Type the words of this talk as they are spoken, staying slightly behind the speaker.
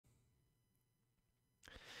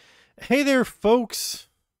Hey there, folks,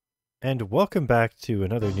 and welcome back to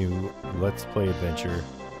another new Let's Play adventure.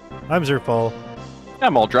 I'm Zerfall.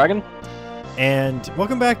 I'm All Dragon. And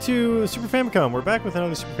welcome back to Super Famicom. We're back with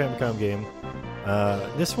another Super Famicom game.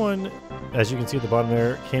 This one, as you can see at the bottom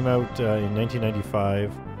there, came out in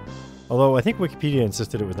 1995. Although I think Wikipedia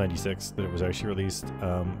insisted it was 96, that it was actually released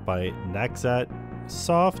by Naxat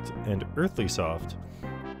Soft and Earthly Soft.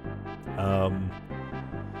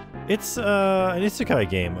 It's an isekai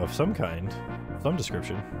game of some kind, some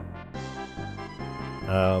description.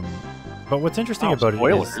 But what's interesting about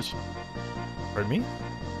spoilers. it is... Pardon me?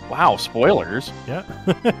 Wow, spoilers. Yeah.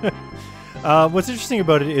 What's interesting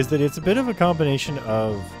about it is that it's a bit of a combination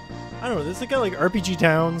of... I don't know, it's got like RPG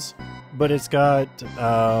towns, but it's got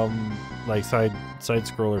like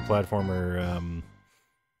side-scroller platformer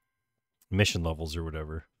mission levels or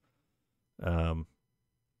whatever.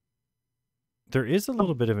 There is a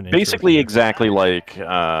little bit of an basically exactly like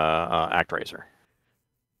ActRaiser.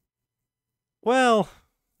 Well,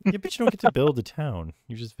 yeah, but you don't get to build a town.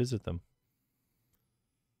 You just visit them.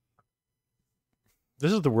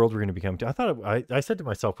 This is the world we're going to become. I thought I said to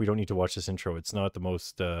myself, we don't need to watch this intro. It's not the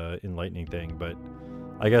most enlightening thing, but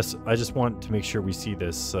I guess I just want to make sure we see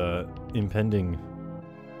this impending.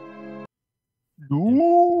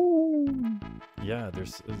 Yeah,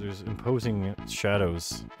 there's imposing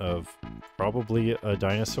shadows of probably a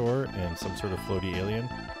dinosaur and some sort of floaty alien,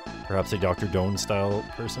 perhaps a Dr. Doan style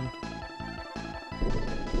person,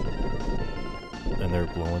 and they're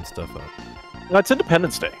blowing stuff up. No, it's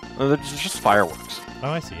Independence Day. It's just fireworks. Oh,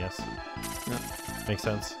 I see. Yes. Yeah. Makes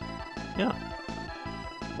sense. Yeah.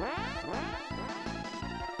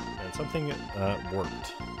 And something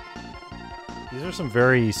worked. These are some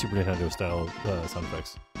very Super Nintendo style sound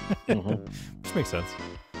effects. Which makes sense.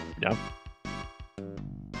 Yeah.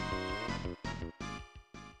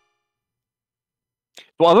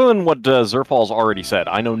 Well, other than what Zerfall's already said,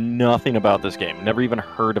 I know nothing about this game. Never even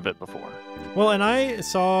heard of it before. Well, and I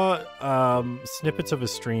saw snippets of a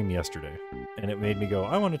stream yesterday, and it made me go,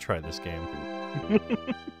 I want to try this game.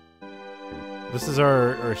 This is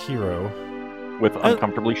our hero. With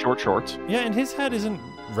uncomfortably short shorts. Yeah, and his head isn't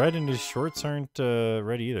red, and his shorts aren't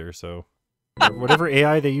red either, so... Whatever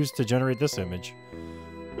AI they used to generate this image.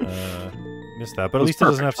 Missed that, but at least he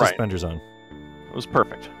doesn't have suspenders on. It was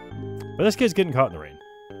perfect. But this kid's getting caught in the rain.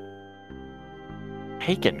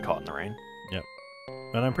 Hate getting caught in the rain. Yep.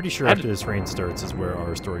 And I'm pretty sure after this rain starts is where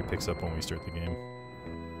our story picks up when we start the game.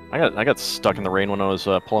 I got stuck in the rain when I was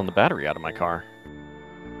pulling the battery out of my car.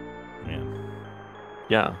 Man.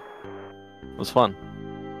 Yeah. It was fun.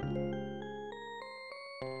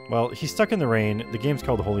 Well, he's stuck in the rain. The game's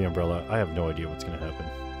called Holy Umbrella. I have no idea what's going to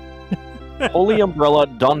happen. Holy Umbrella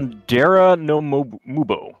Dondera no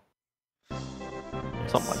Mubou.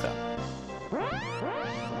 Yes. Something like that.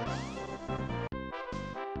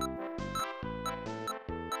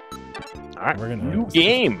 Alright, We're gonna new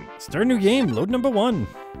game. Start a new game. Load number 1.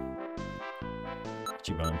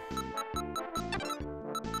 G-Bon.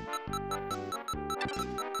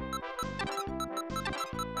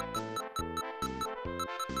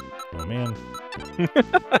 Oh man.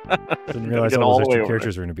 Didn't realize all those extra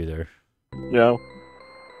characters were going to be there. Yeah.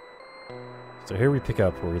 So here we pick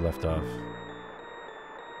up where we left off.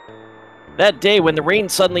 That day when the rain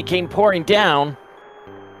suddenly came pouring down,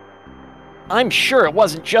 I'm sure it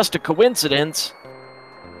wasn't just a coincidence.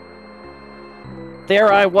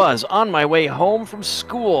 There I was, on my way home from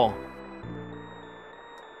school.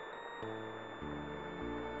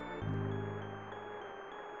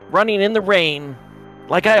 Running in the rain,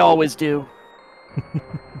 like I always do.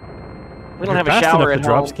 We don't have a shower at home. The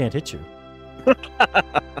drops can't hit you.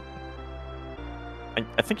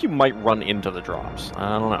 I think you might run into the drops.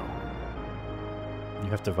 I don't know. You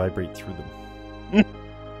have to vibrate through them.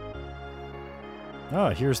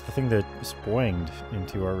 Ah, here's the thing that spoinged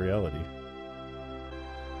into our reality.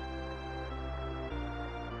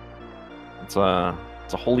 It's a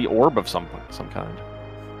holy orb of some kind.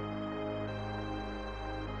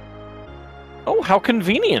 Oh, how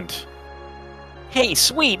convenient! Hey,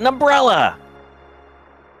 sweet, an umbrella!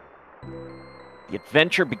 The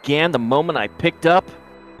adventure began the moment I picked up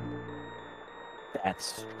that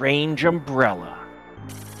strange umbrella.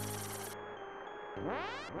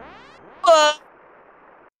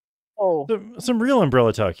 Oh. Some real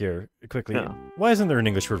umbrella talk here, quickly. Yeah. Why isn't there an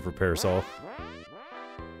English word for parasol?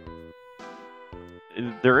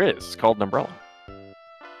 There is. It's called an umbrella.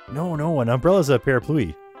 No, an umbrella's a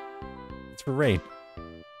parapluie. It's for rain.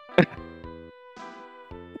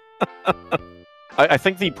 I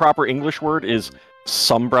think the proper English word is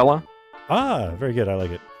sumbrella. Ah, very good. I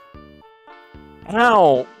like it.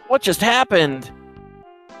 Ow! What just happened?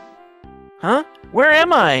 Huh? Where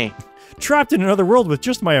am I? Trapped in another world with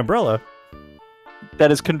just my umbrella.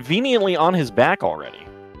 That is conveniently on his back already.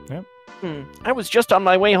 Yep. I was just on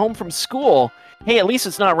my way home from school. Hey, at least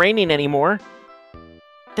it's not raining anymore.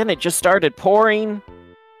 Then it just started pouring.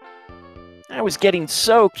 I was getting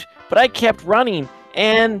soaked, but I kept running,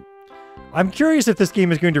 and... I'm curious if this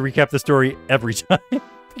game is going to recap the story every time.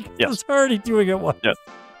 Yes. It's already doing it once. Yes.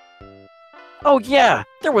 Oh yeah,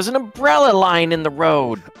 there was an umbrella lying in the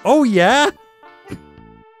road. Oh, yeah?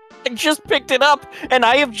 I just picked it up, and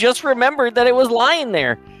I have just remembered that it was lying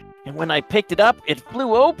there. And when I picked it up, it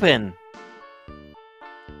flew open.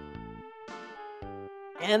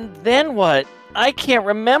 And then what? I can't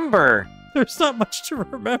remember. There's not much to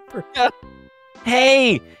remember.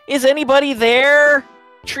 Hey, is anybody there?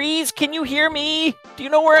 Trees, can you hear me? Do you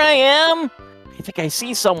know where I am? I think I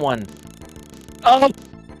see someone. I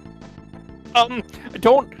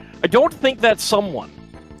don't think that's someone.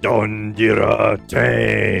 Dondera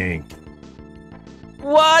tank.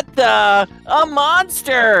 What the? A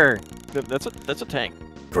monster! That's a tank.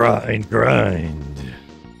 Grind.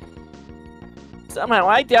 Somehow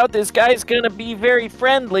I doubt this guy's gonna be very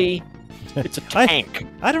friendly. It's a tank.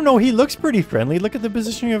 I don't know. He looks pretty friendly. Look at the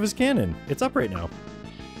positioning of his cannon. It's up right now.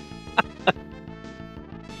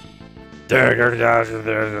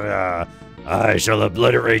 I shall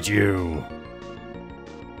obliterate you.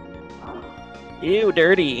 Ew,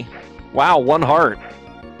 dirty. Wow, 1 heart.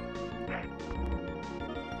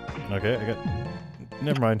 Okay, I got...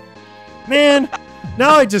 Never mind. Man,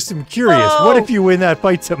 now I just am curious. No! What if you win that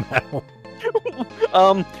fight somehow?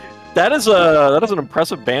 That is an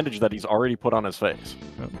impressive bandage that he's already put on his face.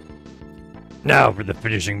 Now for the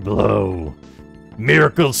finishing blow.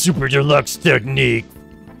 Miracle Super Deluxe Technique.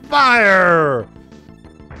 Fire!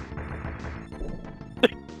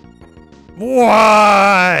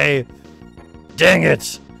 Why? Dang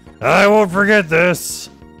it! I won't forget this.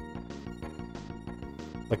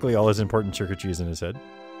 Luckily, all his important circuitry is in his head.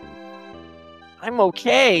 I'm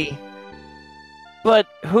okay. But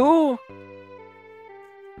who?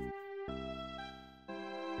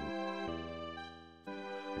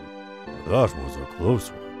 That was a close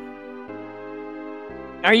one.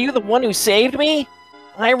 Are you the one who saved me?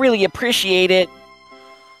 I really appreciate it.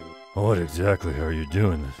 What exactly are you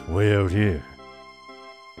doing way out here?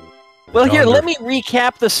 Well, here, let me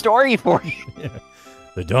recap the story for you.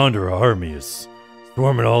 The Dondera army is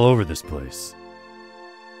swarming all over this place.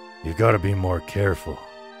 You gotta be more careful.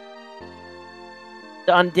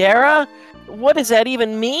 Dondera? What does that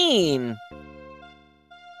even mean?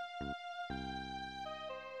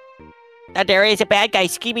 Dondera is a bad guy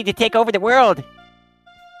scheming to take over the world.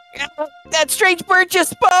 That strange bird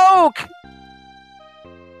just spoke!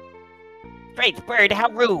 Strange bird, how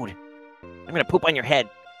rude. I'm gonna poop on your head.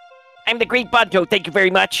 I'm the Great Banto, thank you very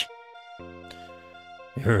much.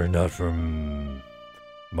 You're not from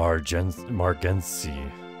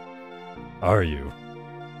Margensi, are you?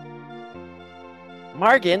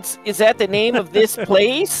 Margans? Is that the name of this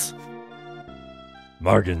place?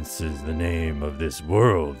 Margens is the name of this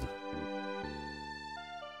world.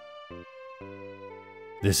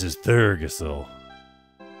 This is Thurgical,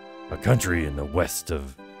 a country in the west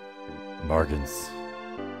of Margens.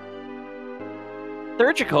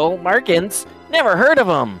 Thurgical? Margans? Never heard of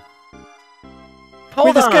him. Hold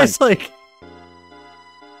Wait, this on. guy's like...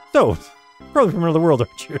 So, probably from another world,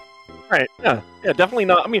 aren't you? Right, yeah, definitely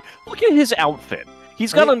not. I mean, look at his outfit.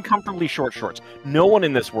 He's got uncomfortably short shorts. No one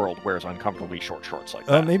in this world wears uncomfortably short shorts like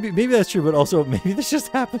that. Maybe that's true, but also maybe this just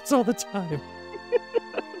happens all the time.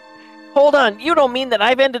 Hold on, you don't mean that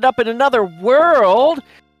I've ended up in another world?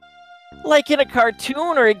 Like in a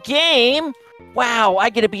cartoon or a game? Wow, I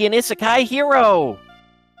get to be an isekai hero!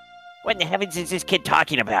 What in the heavens is this kid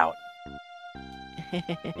talking about?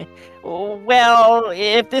 Well,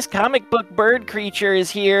 if this comic book bird creature is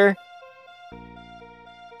here,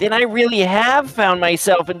 then I really have found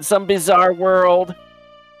myself in some bizarre world.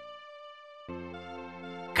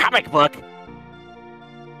 Comic book?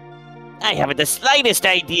 I haven't the slightest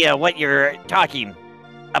idea what you're talking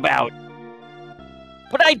about.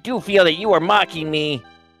 But I do feel that you are mocking me.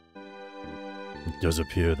 It does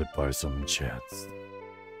appear that by some chance,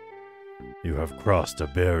 you have crossed a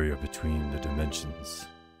barrier between the dimensions.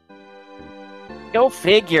 Go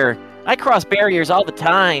figure. I cross barriers all the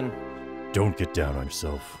time. Don't get down on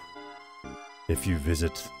yourself. If you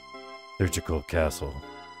visit Thurgical Castle,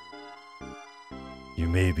 you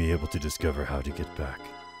may be able to discover how to get back.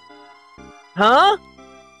 Huh?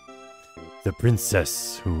 The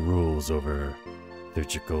princess who rules over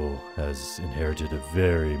Thurgical has inherited a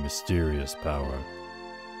very mysterious power.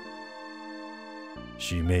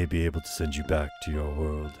 She may be able to send you back to your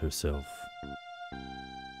world herself.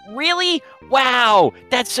 Really? Wow,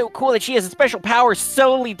 that's so cool that she has a special power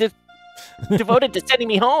solely devoted to sending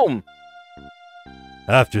me home.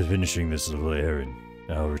 After finishing this little errand,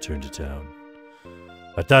 I'll return to town.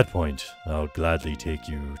 At that point, I'll gladly take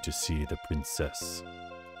you to see the princess.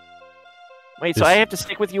 Wait, so I have to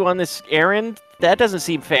stick with you on this errand? That doesn't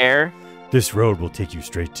seem fair. This road will take you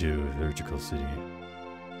straight to Thurgical City.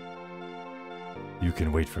 You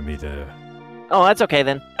can wait for me there. Oh, that's okay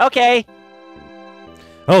then. Okay.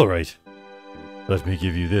 All right. Let me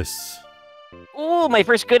give you this. Ooh, my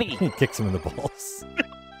first goodie. He kicks him in the balls.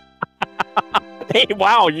 Hey,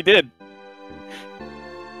 wow, you did.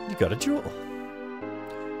 You got a jewel.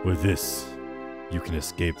 With this, you can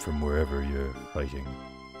escape from wherever you're fighting.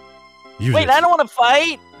 Wait, I don't want to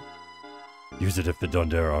fight! Use it if the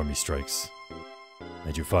Dondera army strikes,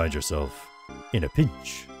 and you find yourself in a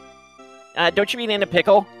pinch. Don't you mean in a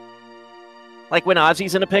pickle? Like when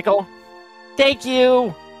Ozzy's in a pickle? Thank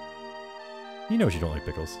you! You know you don't like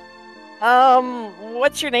pickles.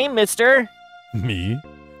 What's your name, mister? Me?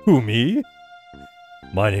 Who, me?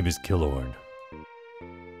 My name is Killorn.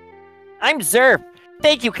 I'm Zerf.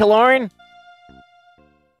 Thank you, Killorn.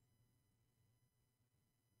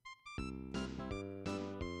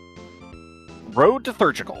 Road to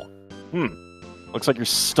Thurgical. Looks like you're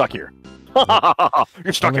stuck here.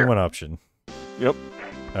 You're stuck Only here. one option. Yep.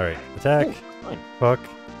 Alright, attack, Fine. hook.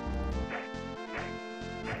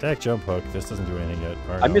 Attack, jump, hook. This doesn't do anything yet.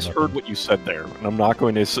 I misheard what you said there, and I'm not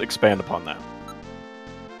going to expand upon that.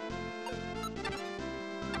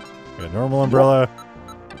 Got a normal umbrella.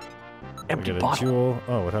 Empty I got a bottle. jewel.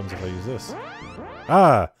 Oh, what happens if I use this?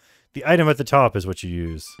 Ah! The item at the top is what you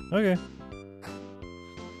use. Okay.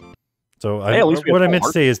 So Hey, at least we what have I meant to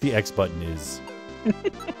homework. say is the X button is.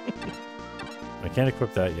 I can't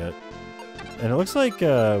equip that yet. And it looks like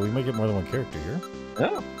we might get more than one character here.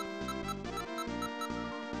 Yeah.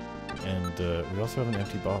 And we also have an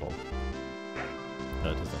empty bottle.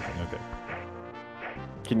 That does nothing. Okay.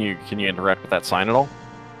 Can you interact with that sign at all?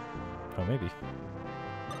 Oh, maybe.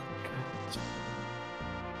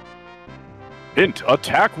 Hint,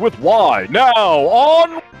 attack with Y. Now,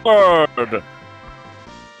 onward!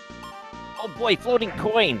 Oh boy, floating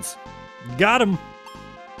coins. Got him!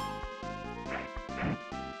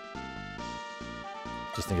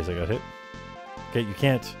 Just in case I got hit. Okay, you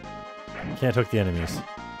can't hook the enemies.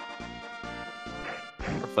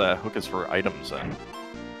 If the hook is for items, then.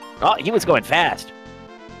 Oh, he was going fast.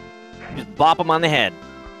 Just bop him on the head.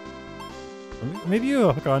 Maybe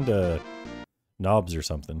you hook onto knobs or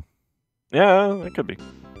something. Yeah, that could be.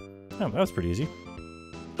 Oh, that was pretty easy.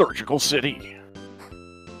 Thurgical City.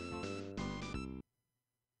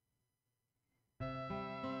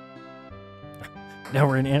 Now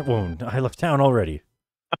we're in Whoa, I left town already.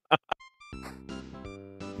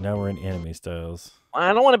 Now we're in anime styles.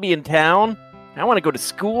 I don't want to be in town. I want to go to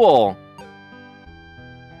school.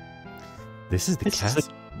 This is the This is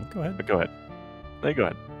castle. Go ahead. Go ahead. Hey, go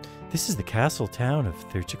ahead. This is the castle town of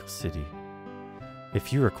Thurgical City.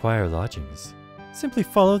 If you require lodgings, simply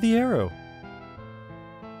follow the arrow.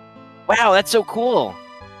 Wow, that's so cool.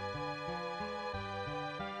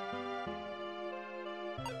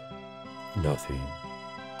 Nothing.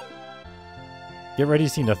 Get ready to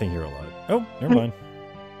see nothing here a lot. Oh, never mind.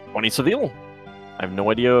 20 Seville. I have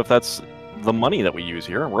no idea if that's the money that we use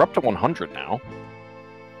here. We're up to 100 now.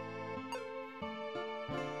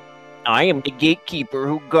 I am the gatekeeper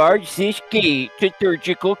who guards this gate to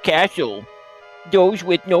Thurgical Castle. Those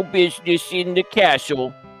with no business in the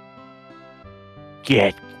castle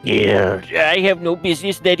get killed. I have no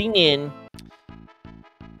business letting in.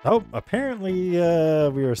 Oh, apparently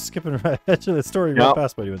we were skipping right ahead to the story right Yep.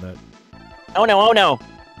 past by doing that. Oh no, oh no.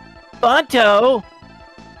 Bonto!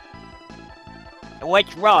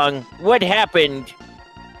 What's wrong? What happened?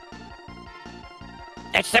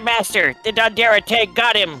 That's the master! The Dondera tank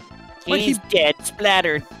got him! But He's dead,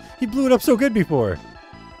 splattered. He blew it up so good before.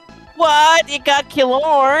 What? It got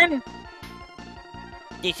Killorn?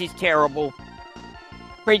 This is terrible.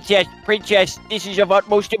 Princess, this is of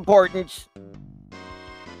utmost importance.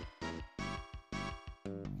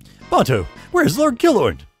 Bonto, where's Lord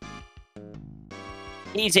Killorn?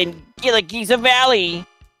 He's in Gilligiza Valley.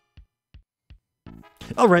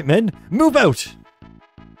 All right, men, move out.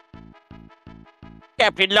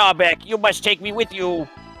 Captain Lawbeck, you must take me with you.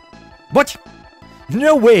 What?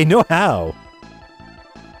 No way, no how.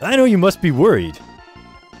 I know you must be worried,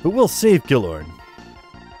 but we'll save Killorn.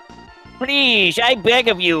 Please, I beg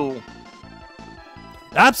of you.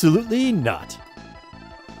 Absolutely not.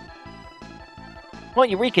 Won't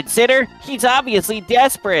you reconsider? He's obviously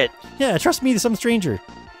desperate. Yeah, trust me to some stranger.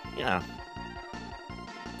 Yeah.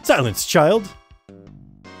 Silence, child.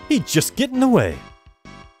 He'd just get in the way.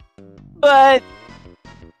 But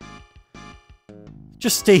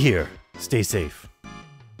Just stay here. Stay safe.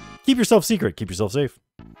 Keep yourself secret. Keep yourself safe.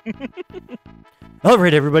 All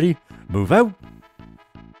right, everybody. Move out.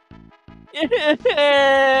 if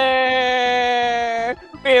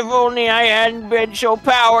only I hadn't been so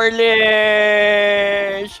powerless.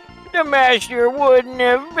 The master wouldn't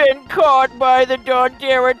have been caught by the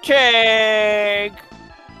Dondera tank.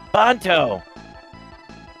 Banto.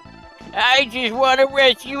 I just want to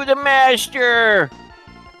rescue the master.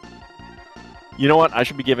 You know what? I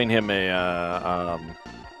should be giving him a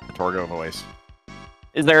Torgo voice.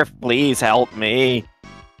 Is there? Please help me.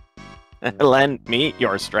 Lend me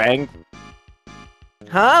your strength.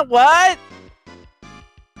 Huh? What?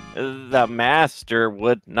 The master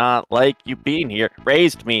would not like you being here.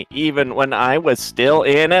 Raised me even when I was still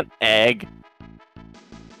in an egg.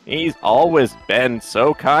 He's always been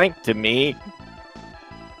so kind to me.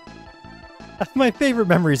 My favorite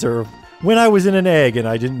memories are when I was in an egg and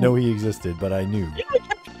I didn't know he existed, but I knew. Yeah,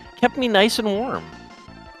 kept me nice and warm.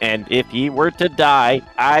 And if he were to die,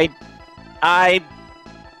 I'd I'd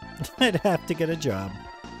have to get a job.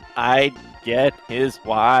 I'd get his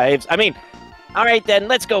wives. I mean, all right then,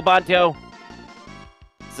 let's go, Banto.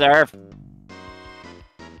 Zerf.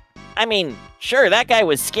 I mean, sure, that guy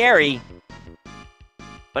was scary.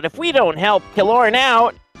 But if we don't help Killorn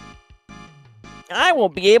out, I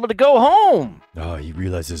won't be able to go home. Ah, he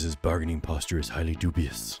realizes his bargaining posture is highly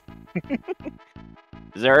dubious.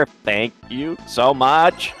 Zerf, thank you so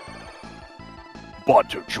much.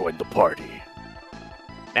 Banto joined the party.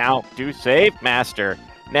 Now, do safe, Master.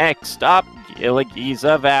 Next stop,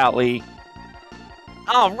 Gilligiza Valley.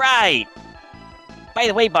 All right. By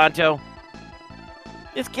the way, Banto,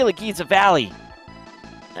 this Gilligiza Valley,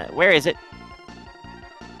 where is it?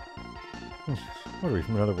 What are we,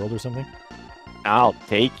 from another world or something? I'll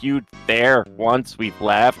take you there once we've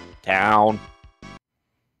left town.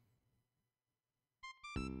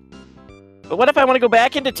 But what if I want to go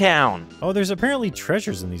back into town? Oh, there's apparently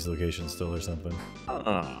treasures in these locations still or something.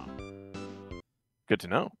 Good to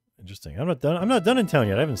know. Interesting. I'm not done in town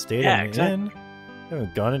yet. I haven't stayed Yeah, in exactly. inn. I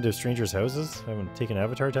haven't gone into strangers' houses. I haven't taken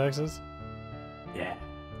avatar taxes. Yeah.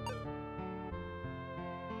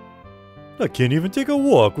 I can't even take a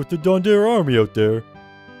walk with the Dondera army out there.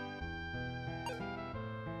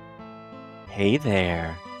 Hey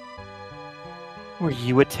there. Were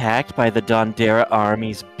you attacked by the Dondera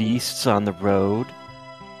army's beasts on the road?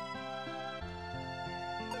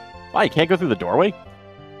 Why, you can't go through the doorway?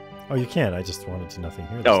 Oh, you can. I just wanted to nothing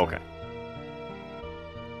here. Oh, okay.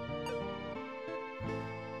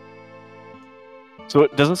 So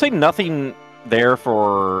does it say nothing there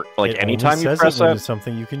for, like, It anytime only you says press it when that? it's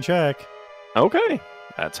something you can check. Okay.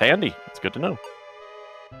 That's handy. It's good to know.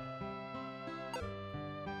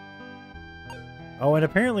 Oh, and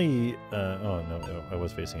apparently, oh no, I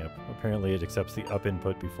was facing up. Apparently, it accepts the up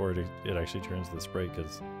input before it actually turns the sprite.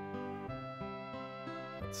 Because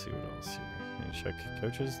let's see what else here. Can you check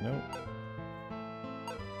couches? No.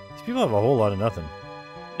 These people have a whole lot of nothing.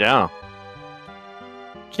 Yeah.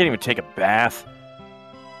 Can't even take a bath.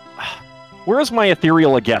 Where's my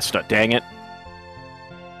ethereal Agesta? Dang it.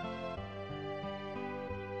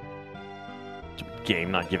 Stupid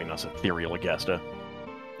game not giving us ethereal Agesta.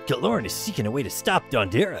 Killorn is seeking a way to stop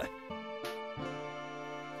Dondera.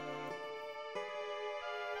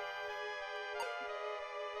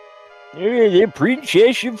 The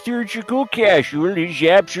Princess of Thurgical Castle is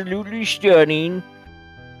absolutely stunning.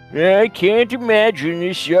 I can't imagine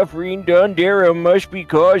the suffering Dondera must be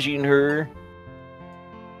causing her.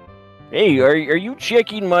 Hey, are you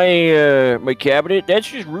checking my my cabinet? That's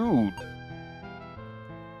just rude.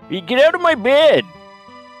 Hey, get out of my bed!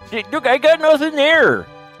 Hey, look, I got nothing there.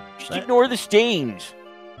 Just ignore the stains.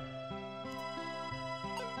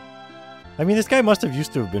 I mean, this guy must have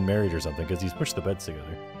used to have been married or something because he's pushed the beds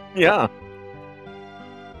together. Yeah.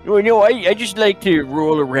 Well, no, I just like to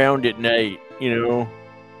roll around at night, you know.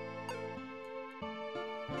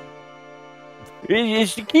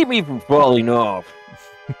 It's to keep me from falling off.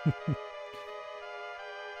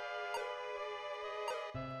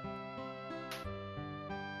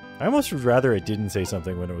 I almost would rather it didn't say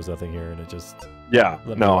something when it was nothing here and it just Yeah.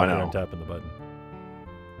 let me No, walk I know. around tapping the button.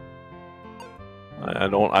 I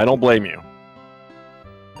don't blame you.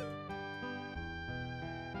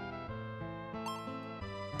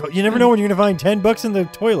 But you never know when you're gonna find $10 in the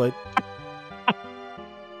toilet.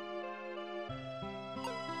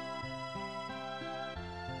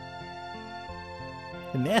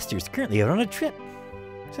 The master's currently out on a trip.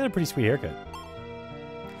 He's got a pretty sweet haircut.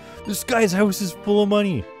 This guy's house is full of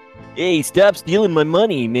money. Hey, stop stealing my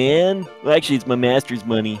money, man. Well, actually, it's my master's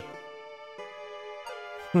money.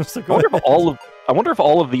 So I go wonder ahead. if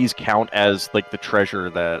all of these count as like the treasure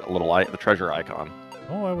the treasure icon.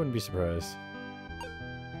 Oh, I wouldn't be surprised.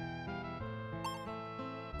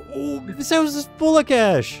 Oh, this house is full of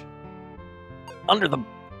cash. Under the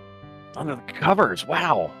covers.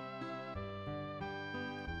 Wow.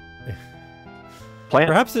 Plant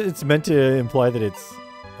Perhaps it's meant to imply that it's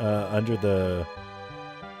under the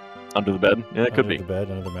bed. Yeah, it could under be. the bed,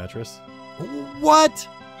 under the mattress. What?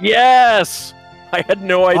 Yes. I had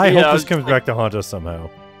no idea. I hope was this comes like, back to haunt us somehow.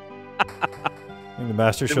 And the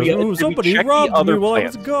master Did shows, we- oh, did we somebody check the robbed me other while I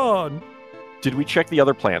was plants? gone. Did we check the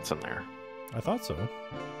other plants in there? I thought so.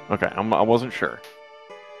 Okay, I wasn't sure.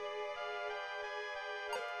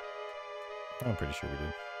 I'm pretty sure we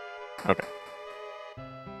did. Okay.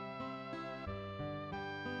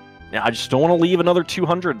 Yeah, I just don't want to leave another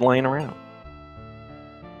 200 laying around.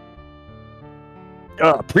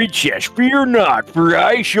 Princess, fear not, for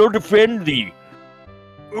I shall defend thee.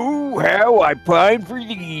 Oh, how I pine for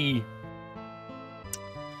thee.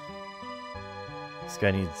 This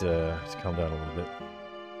guy needs to calm down a little bit.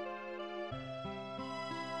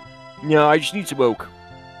 No, I just need some oak.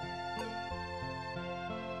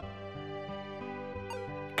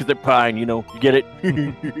 Because they're pine, you know. You get it?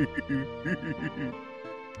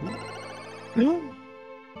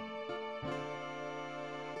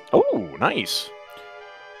 Oh, nice.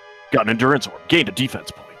 Got an endurance orb. Gained a defense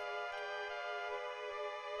point.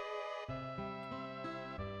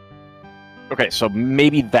 Okay, so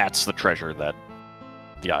maybe that's the treasure that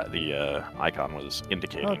the icon was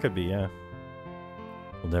indicating. Oh, it could be, yeah.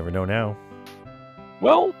 We'll never know now.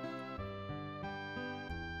 Well,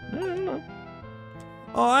 I don't know.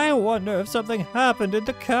 I wonder if something happened at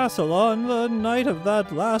the castle on the night of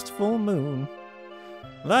that last full moon.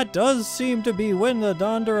 That does seem to be when the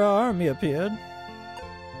Dondera army appeared.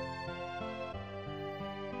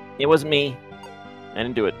 It was me. I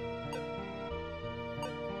didn't do it.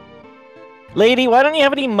 Lady, why don't you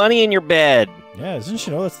have any money in your bed? Yeah, doesn't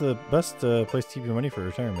she know that's the best place to keep your money for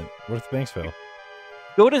retirement? What if the banks fail?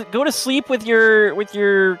 Go to sleep with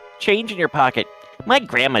your change in your pocket. My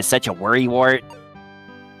grandma's such a worrywart.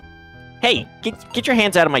 Hey, get your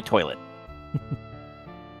hands out of my toilet.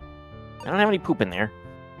 I don't have any poop in there.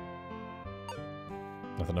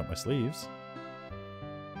 Nothing up my sleeves.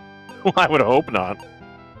 I would hope not.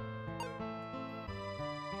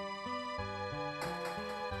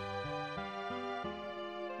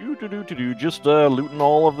 Just looting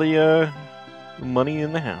all of the money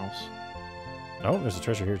in the house. Oh, there's a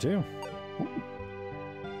treasure here too.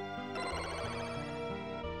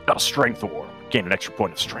 Got a strength orb. Gain an extra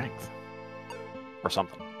point of strength. Or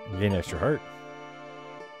something. Gain extra heart.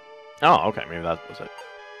 Oh, okay. Maybe that was it.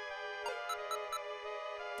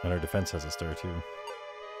 And our defense has a star too.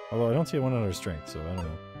 Although I don't see one on our strength, so I don't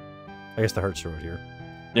know. I guess the hearts show it here.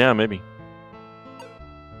 Yeah, maybe.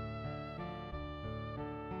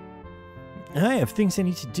 I have things I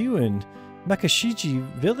need to do in Makashiji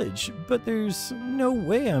village, but there's no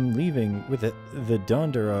way I'm leaving with the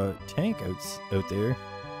Dondera tank out there.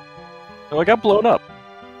 Well, I got blown up.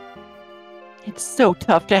 It's so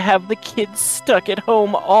tough to have the kids stuck at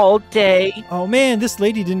home all day. Oh man, this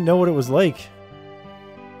lady didn't know what it was like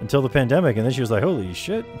until the pandemic, and then she was like, holy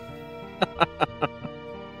shit.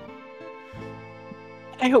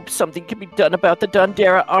 I hope something can be done about the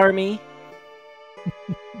Dondera army.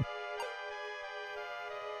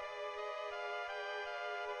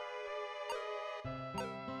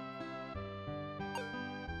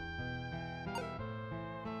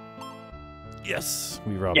 Yes,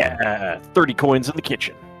 we robbed him. Yeah, 30 coins in the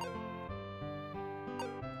kitchen.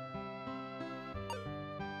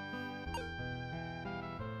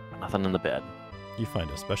 Nothing in the bed. You find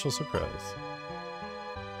a special surprise.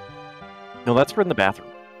 No, that's for in the bathroom.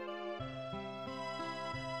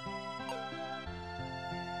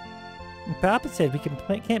 Papa said we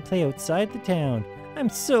can't play outside the town. I'm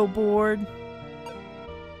so bored.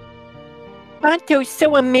 Monto's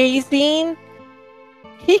so amazing.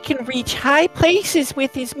 He can reach high places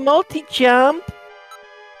with his multi-jump.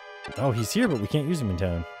 Oh, he's here, but we can't use him in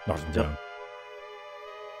town. Not in town.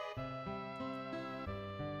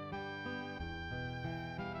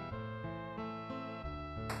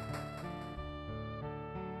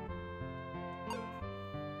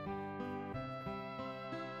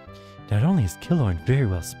 Not only is Killorn very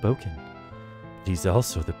well spoken, but he's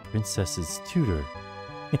also the princess's tutor.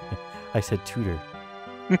 I said tutor.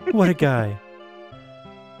 What a guy.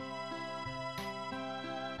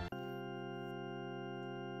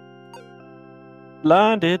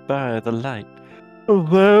 Blinded by the light.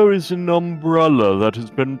 There is an umbrella that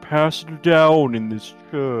has been passed down in this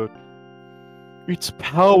church. Its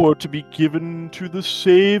power to be given to the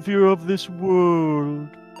savior of this world.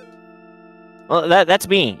 Well, that's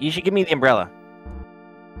me. You should give me the umbrella.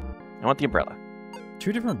 I want the umbrella.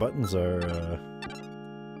 2 different buttons are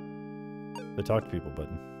the talk to people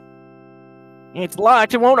button. It's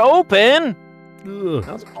locked. It won't open. Ugh.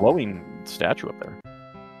 That's a glowing statue up there.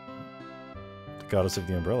 The goddess of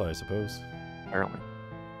the umbrella, I suppose. Apparently.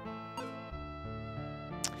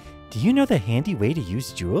 Do you know the handy way to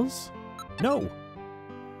use jewels? No.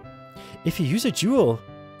 If you use a jewel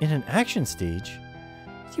in an action stage,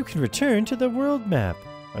 you can return to the world map.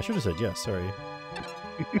 I should have said yes, sorry.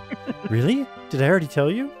 Really? Did I already tell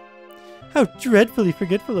you? How dreadfully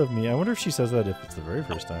forgetful of me. I wonder if she says that if it's the very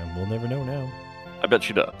first time. We'll never know now. I bet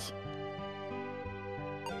she does.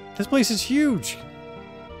 This place is huge.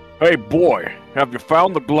 Hey boy, have you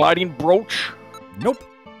found the gliding brooch? Nope.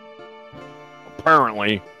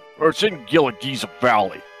 Apparently. It's in Gilligiza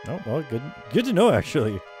Valley. Oh, well, good to know,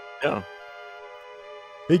 actually. Yeah.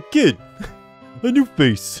 Hey, kid. A new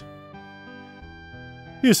face.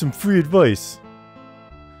 Here's some free advice.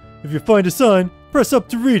 If you find a sign, press up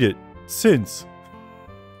to read it. Since.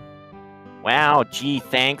 Wow, gee,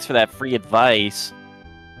 thanks for that free advice.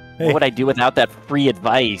 Hey, What would I do without that free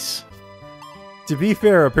advice? to be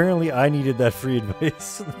fair, apparently I needed that free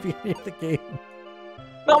advice at the beginning of the game.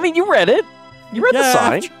 No, I mean, you read it. You read the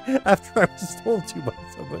sign. After I was told to by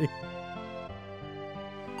somebody.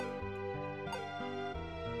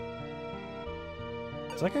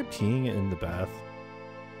 Is that guy peeing in the bath?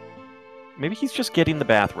 Maybe he's just getting the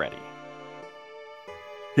bath ready.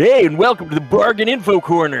 Hey, and welcome to the Bargain Info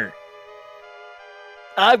Corner.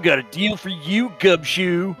 I've got a deal for you,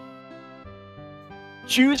 Gumshoe.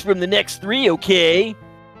 Choose from the next 3, okay?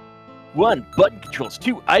 1, button controls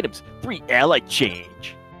 2 items, 3, ally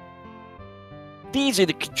change. These are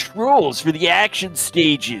the controls for the action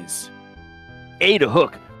stages. A to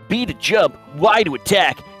hook, B to jump, Y to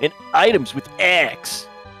attack, and items with X.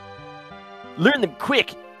 Learn them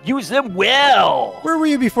quick, use them well. Where were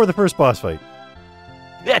you before the first boss fight?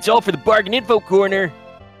 That's all for the Bargain Info Corner.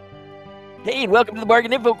 Hey, and welcome to the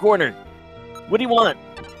Bargain Info Corner. What do you want?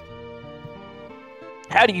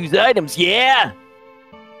 How to use items, yeah?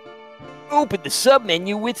 Open the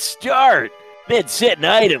submenu with Start, then set an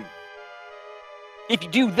item. If you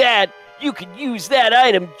do that, you can use that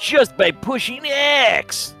item just by pushing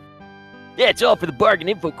X. That's all for the Bargain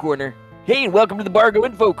Info Corner. Hey, and welcome to the Bargain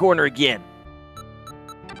Info Corner again.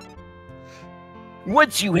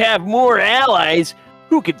 Once you have more allies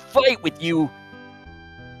who can fight with you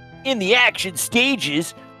in the action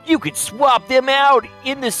stages, you can swap them out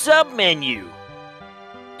in the submenu.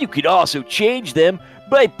 You can also change them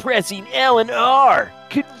by pressing L and R.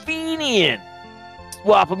 Convenient.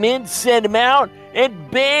 Swap them in, send them out, and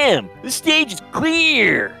bam! The stage is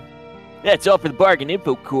clear! That's all for the Bargain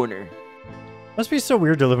Info Corner. Must be so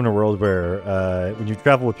weird to live in a world where when you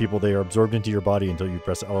travel with people, they are absorbed into your body until you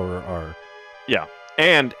press L or R. Yeah.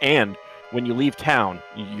 And when you leave town,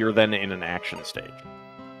 you're then in an action stage.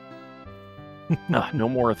 No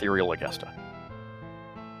more ethereal Augusta.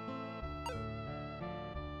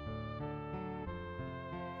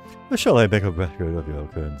 Shall I make a record of your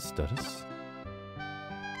current status?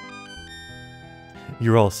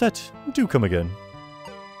 You're all set. Do come again.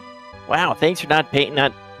 Wow, thanks for not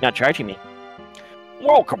charging me.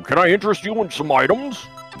 Welcome. Can I interest you in some items?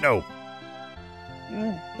 No.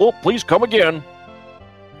 Well, please come again.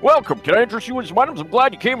 Welcome. Can I interest you in some items? I'm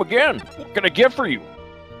glad you came again. What can I get for you?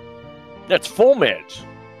 That's full meds.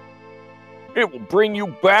 It will bring you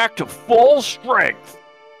back to full strength.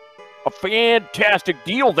 A fantastic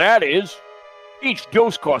deal, that is. Each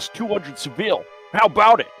dose costs 200 Seville. How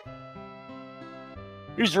about it?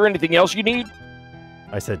 Is there anything else you need?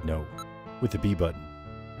 I said no, with the B button.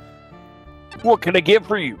 What can I get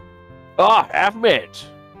for you? Ah, half meds.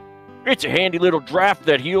 It's a handy little draft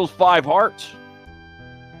that heals 5 hearts.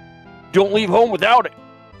 Don't leave home without it.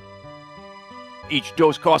 Each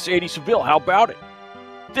dose costs 80 Seville. How about it?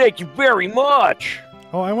 Thank you very much.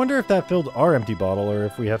 Oh, I wonder if that filled our empty bottle or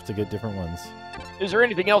if we have to get different ones. Is there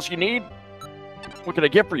anything else you need? What can I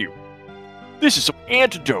get for you? This is some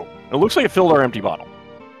antidote. It looks like it filled our empty bottle.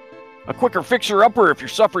 A quicker fixer-upper if you're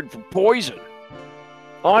suffering from poison.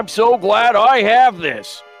 I'm so glad I have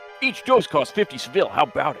this. Each dose costs 50 Seville. How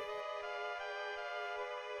about it?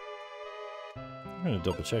 I'm going to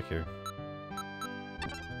double check here.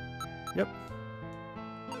 Yep.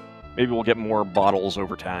 Maybe we'll get more bottles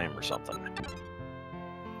over time or something.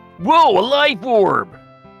 Whoa, a life orb!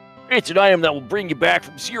 It's an item that will bring you back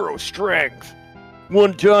from 0 strength.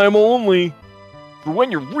 One time only. For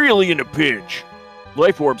when you're really in a pinch.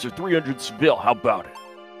 Life orbs are 300 Seville. How about it?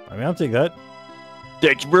 I mean, I'll take that.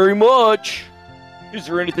 Thanks very much. Is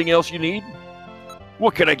there anything else you need?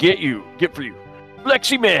 What can I get for you?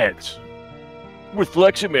 Fleximeds. With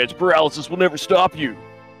Fleximeds, paralysis will never stop you.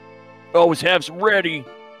 Always have some ready.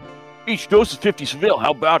 Each dose is 50 Seville.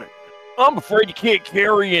 How about it? I'm afraid you can't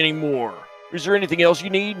carry anymore. Is there anything else you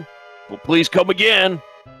need? Well, please come again.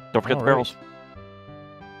 Don't forget the barrels.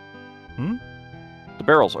 The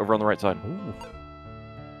barrels over on the right side. Ooh.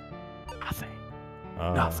 Nothing.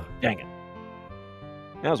 Nothing. Dang it.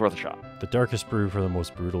 That was worth a shot. The darkest brew for the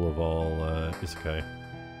most brutal of all isekai.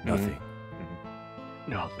 Nothing.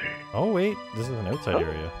 Nothing. Oh, wait. This is an outside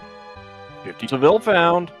area. 50 Seville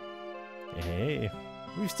found. Hey.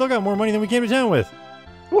 We've still got more money than we came to town with.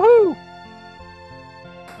 Woohoo!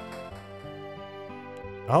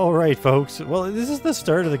 All right, folks. Well, this is the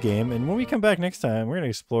start of the game, and when we come back next time, we're going to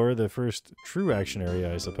explore the first true action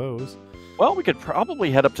area, I suppose. Well, we could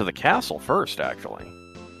probably head up to the castle first, actually.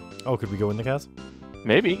 Oh, could we go in the castle?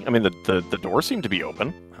 Maybe. I mean, the door seemed to be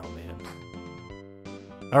open. Oh, man.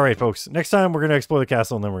 All right, folks. Next time, we're going to explore the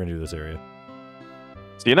castle, and then we're going to do this area.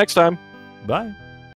 See you next time. Bye.